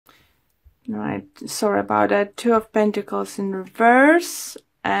Right, sorry about that. Two of Pentacles in reverse,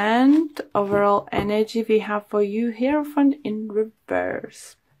 and overall energy we have for you, Hierophant in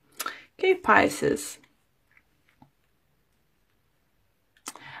reverse. Okay, Pisces.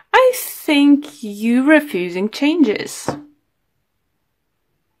 I think you refusing changes.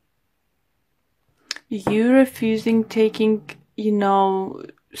 You refusing taking, you know,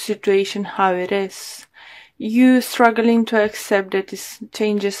 situation how it is. You struggling to accept that these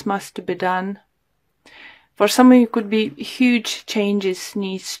changes must be done. For some of you, could be huge changes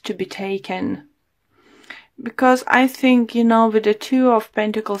needs to be taken. Because I think, you know, with the Two of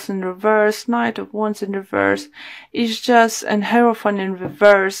Pentacles in reverse, Knight of Wands in reverse, it's just an Hierophant in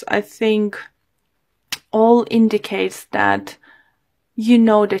reverse. I think all indicates that you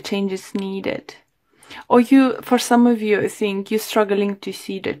know the change is needed. Or for some of you, I think you're struggling to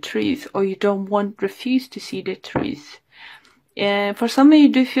see the truth, or you refuse to see the truth. For some of you,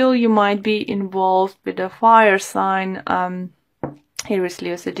 do feel you might be involved with a fire sign. Here is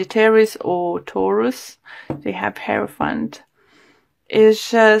Leo, Sagittarius, or Taurus. They have Hierophant.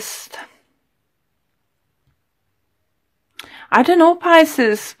 It's just, I don't know,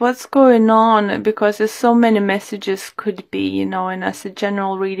 Pisces, what's going on, because there's so many messages could be, you know, and as a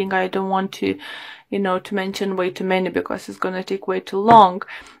general reading, I don't want to, you know, to mention way too many because it's going to take way too long.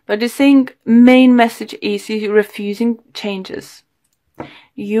 But the thing, main message is you're refusing changes.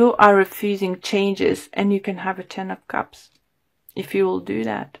 You are refusing changes, and you can have a 10 of Cups if you will do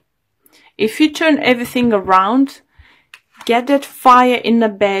that. If you turn everything around, get that fire in the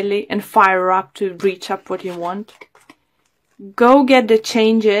belly and fire up to reach up what you want. Go get the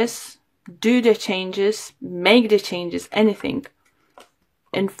changes, do the changes, make the changes, anything.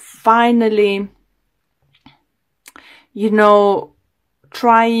 And finally, you know,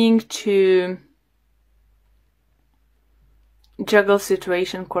 trying to juggle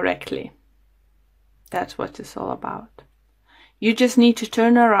situation correctly. That's what it's all about. You just need to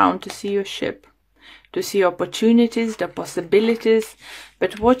turn around to see your ship, to see opportunities, the possibilities.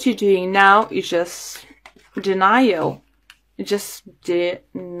 But what you're doing now is just denial. Just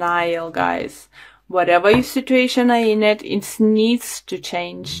denial, guys. Whatever your situation are in it needs to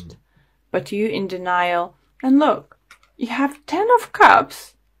change. But you in denial. And look, you have 10 of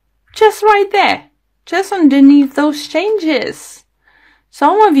Cups just right there, just underneath those changes.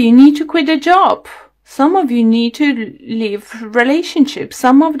 Some of you need to quit a job. Some of you need to leave relationships.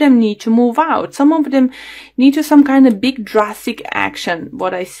 Some of them need to move out. Some of them need to some kind of big drastic action,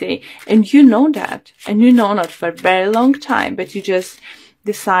 what I say. And you know that. And you know not for a very long time, but you just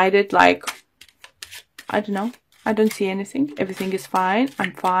decided like, I don't know. I don't see anything. Everything is fine.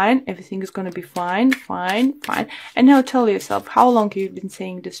 I'm fine. Everything is going to be fine, fine, fine. And now tell yourself, how long have you been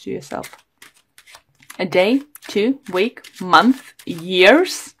saying this to yourself? A day, 2, week, month,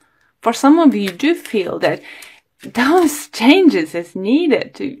 years? For some of you, do feel that those changes is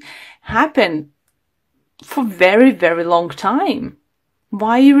needed to happen for very, very long time.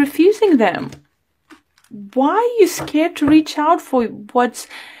 Why are you refusing them? Why are you scared to reach out for what's,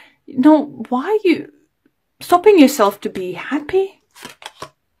 you know, why are you stopping yourself to be happy?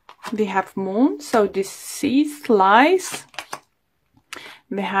 We have Moon, so deceased, lies.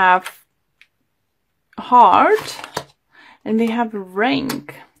 We have Heart, and we have Ring.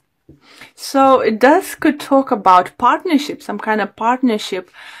 So it could talk about partnership. Some kind of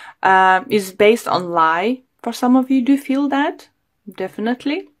partnership is based on lie. For some of you, do feel that?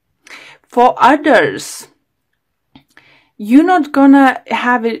 Definitely. For others, you're not gonna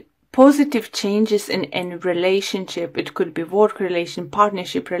have positive changes in any relationship. It could be work relation,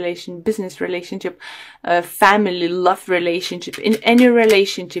 partnership relation, business relationship, family, love relationship. In any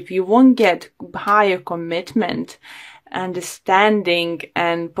relationship, you won't get higher commitment, understanding,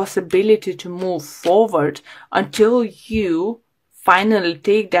 and possibility to move forward until you finally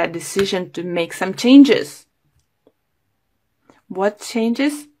take that decision to make some changes. What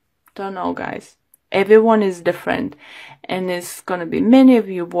changes? Don't know, guys. Everyone is different, and it's gonna be many of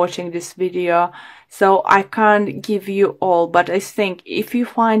you watching this video, so I can't give you all, but I think if you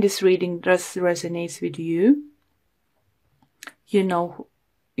find this reading just resonates with you, you know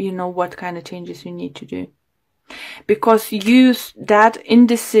what kind of changes you need to do. Because use that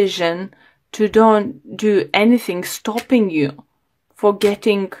indecision to don't do anything stopping you for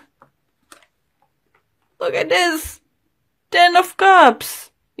getting, look at this, 10 of Cups.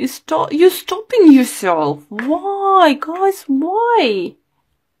 You're stopping yourself. Why, guys? Why?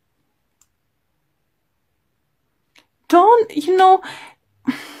 Don't, you know,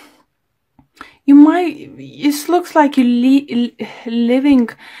 you might, it looks like you're living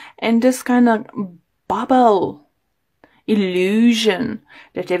in this kind of bubble. illusion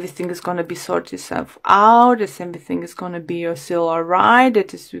that everything is going to be sorted itself out, that everything is going to be still alright, that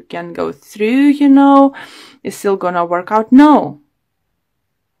this we can go through, you know, it's still going to work out. No.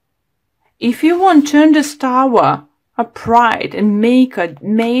 If you want to turn this tower of pride and make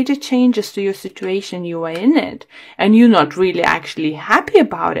major changes to your situation, you are in it, and you're not really actually happy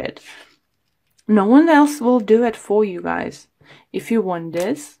about it, no one else will do it for you, guys. If you want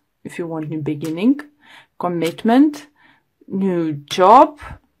this, if you want new beginning, commitment, new job,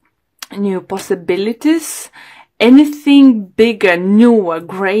 new possibilities, anything bigger, newer,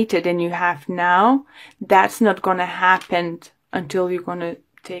 greater than you have now, that's not gonna happen until you're gonna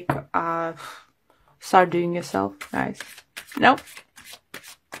start doing yourself, guys. No.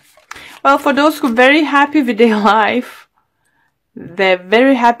 Well, for those who are very happy with their life, they're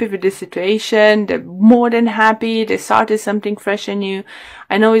very happy with the situation, they're more than happy, they started something fresh and new.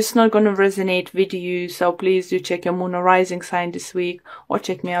 I know it's not going to resonate with you, so please do check your moon or rising sign this week, or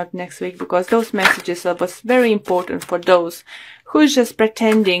check me out next week, because those messages are very important for those who's just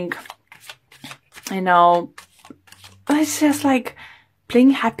pretending, you know, it's just like playing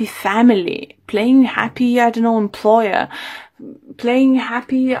happy family, playing happy, I don't know, employer, playing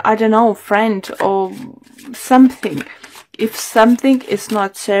happy, I don't know, friend or something. If something is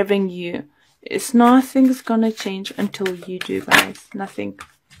not serving you, nothing's gonna change until you do, guys. Nothing.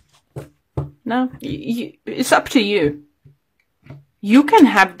 No, it's up to you. You can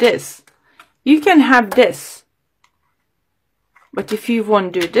have this. You can have this. But if you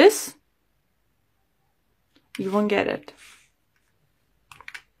won't do this, you won't get it.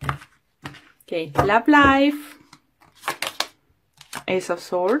 Okay, love life. Ace of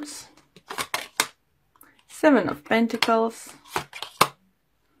Swords. Seven of Pentacles,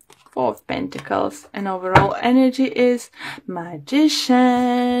 Four of Pentacles, and overall energy is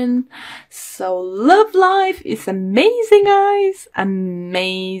Magician. So love life is amazing, guys.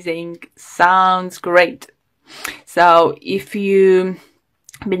 Amazing. Sounds great. So if you've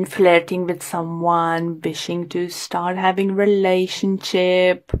been flirting with someone, wishing to start having a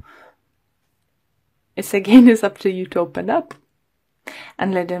relationship, it's up to you to open up.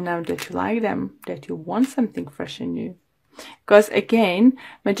 And let them know that you like them, that you want something fresh and new. Because again,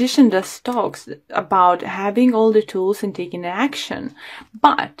 Magician does talks about having all the tools and taking action.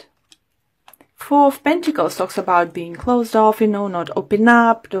 But Four of Pentacles talks about being closed off, you know, not open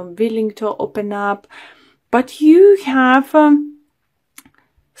up, not willing to open up. But you have a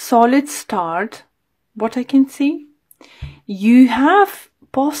solid start, what I can see. You have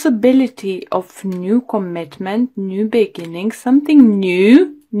possibility of new commitment, new beginning, something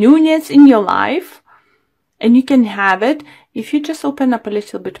new, newness in your life, and you can have it if you just open up a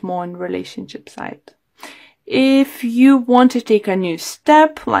little bit more on relationship side. If you want to take a new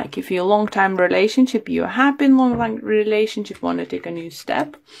step, like if you're a long-time relationship, you're happy in long-time relationship, want to take a new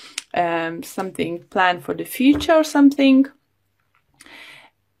step, something planned for the future or something,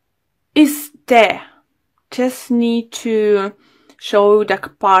 is there. Just need to show the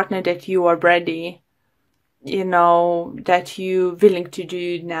partner that you are ready, you know, that you're willing to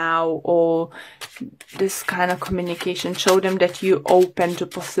do now, or this kind of communication. Show them that you're open to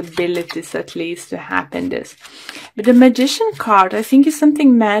possibilities, at least, to happen this. But the Magician card, I think, is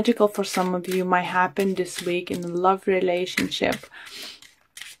something magical for some of you might happen this week in a love relationship.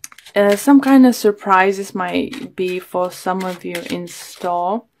 Some kind of surprises might be for some of you in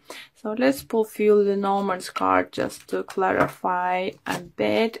store. So let's pull Fuel the Normans card just to clarify a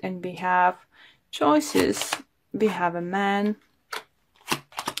bit. And we have choices. We have a man.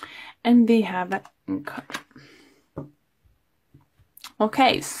 And we have a card.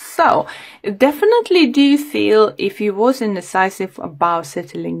 Okay, so definitely do you feel if you was indecisive about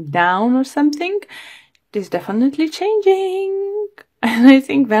settling down or something, this definitely changing. And I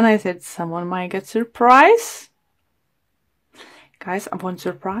think when I said someone might get surprised, guys, I want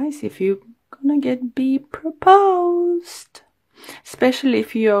surprise if you're gonna be proposed. Especially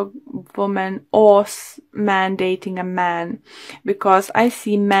if you're a woman or man dating a man. Because I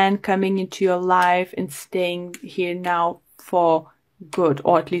see men coming into your life and staying here now for good,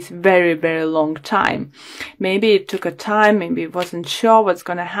 or at least very, very long time. Maybe it took a time, maybe it wasn't sure what's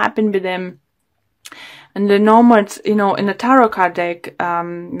gonna happen with them. And the Nomads, you know, in the tarot card deck,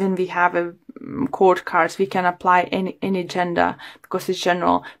 when we have a court cards, we can apply any gender because it's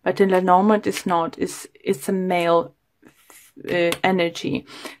general. But in the Nomad, it's not. It's a male energy.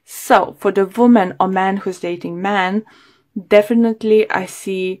 So for the woman or man who's dating man, definitely I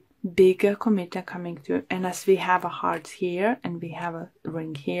see bigger commitment coming through. And as we have a heart here and we have a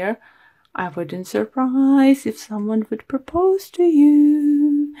ring here, I wouldn't surprise if someone would propose to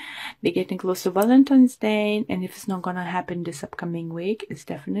you. time. They're getting close to Valentine's Day, and if it's not gonna happen this upcoming week, it's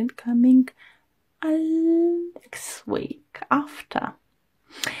definitely coming next week after.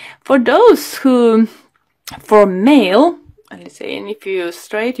 For those who, for male, let's say, and if you're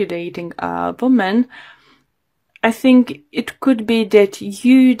straight, you're dating a woman, I think it could be that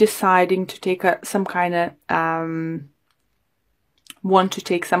you deciding to take some kind of, want to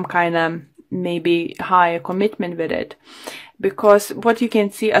take some kind of maybe higher commitment with it. Because what you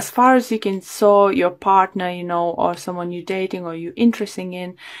can see, as far as you can saw your partner, you know, or someone you're dating or you're interested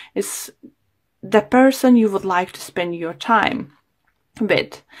in, is the person you would like to spend your time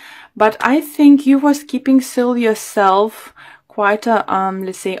with. But I think you was keeping still yourself quite a,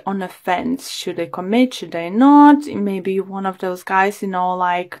 let's say, on a fence. Should I commit? Should I not? Maybe you're one of those guys, you know,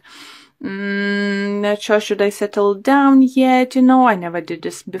 like, not sure, should I settle down yet? You know, I never did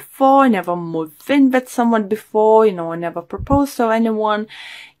this before. I never moved in with someone before. You know, I never proposed to anyone.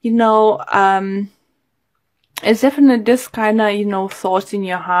 You know, it's definitely this kind of, you know, thoughts in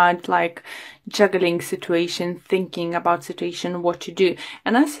your heart, like juggling situation, thinking about situation, what to do.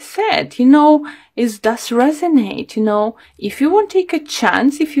 And as I said, you know, it does resonate, you know. If you won't take a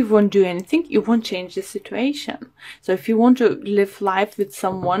chance, if you won't do anything, you won't change the situation. So if you want to live life with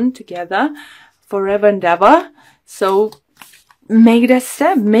someone together forever and ever, so make that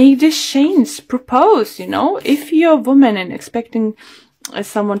step, make this change, propose, you know. If you're a woman and expecting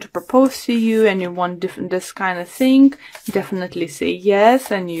someone to propose to you and you want this kind of thing, definitely say yes.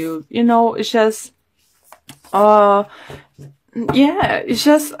 And you know, it's just yeah, it's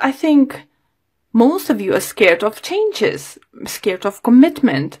just, I think most of you are scared of changes, scared of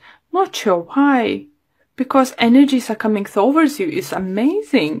commitment. Not sure why, because energies are coming towards you. It's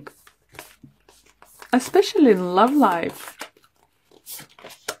amazing, especially in love life.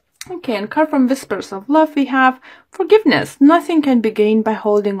 Okay, and card from Whispers of Love, we have forgiveness. Nothing can be gained by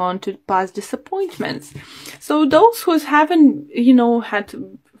holding on to past disappointments. So those who haven't, you know,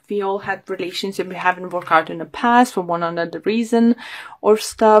 we all had relationships we haven't worked out in the past for one or another reason or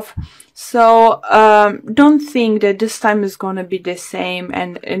stuff. So don't think that this time is going to be the same,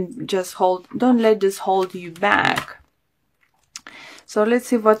 and just don't let this hold you back. So let's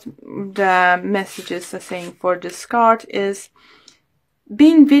see what the messages are saying for this card is: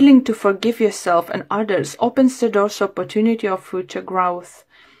 being willing to forgive yourself and others opens the doors to opportunity of future growth.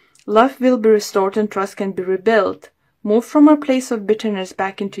 Love will be restored and trust can be rebuilt. Move from a place of bitterness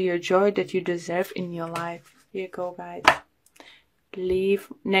back into your joy that you deserve in your life. Here you go, guys.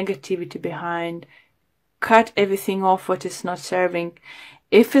 Leave negativity behind. Cut everything off what is not serving.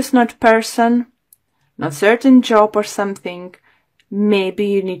 If it's not person, not certain job or something, maybe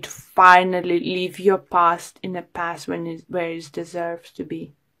you need to finally leave your past in the past where it deserves to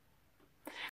be.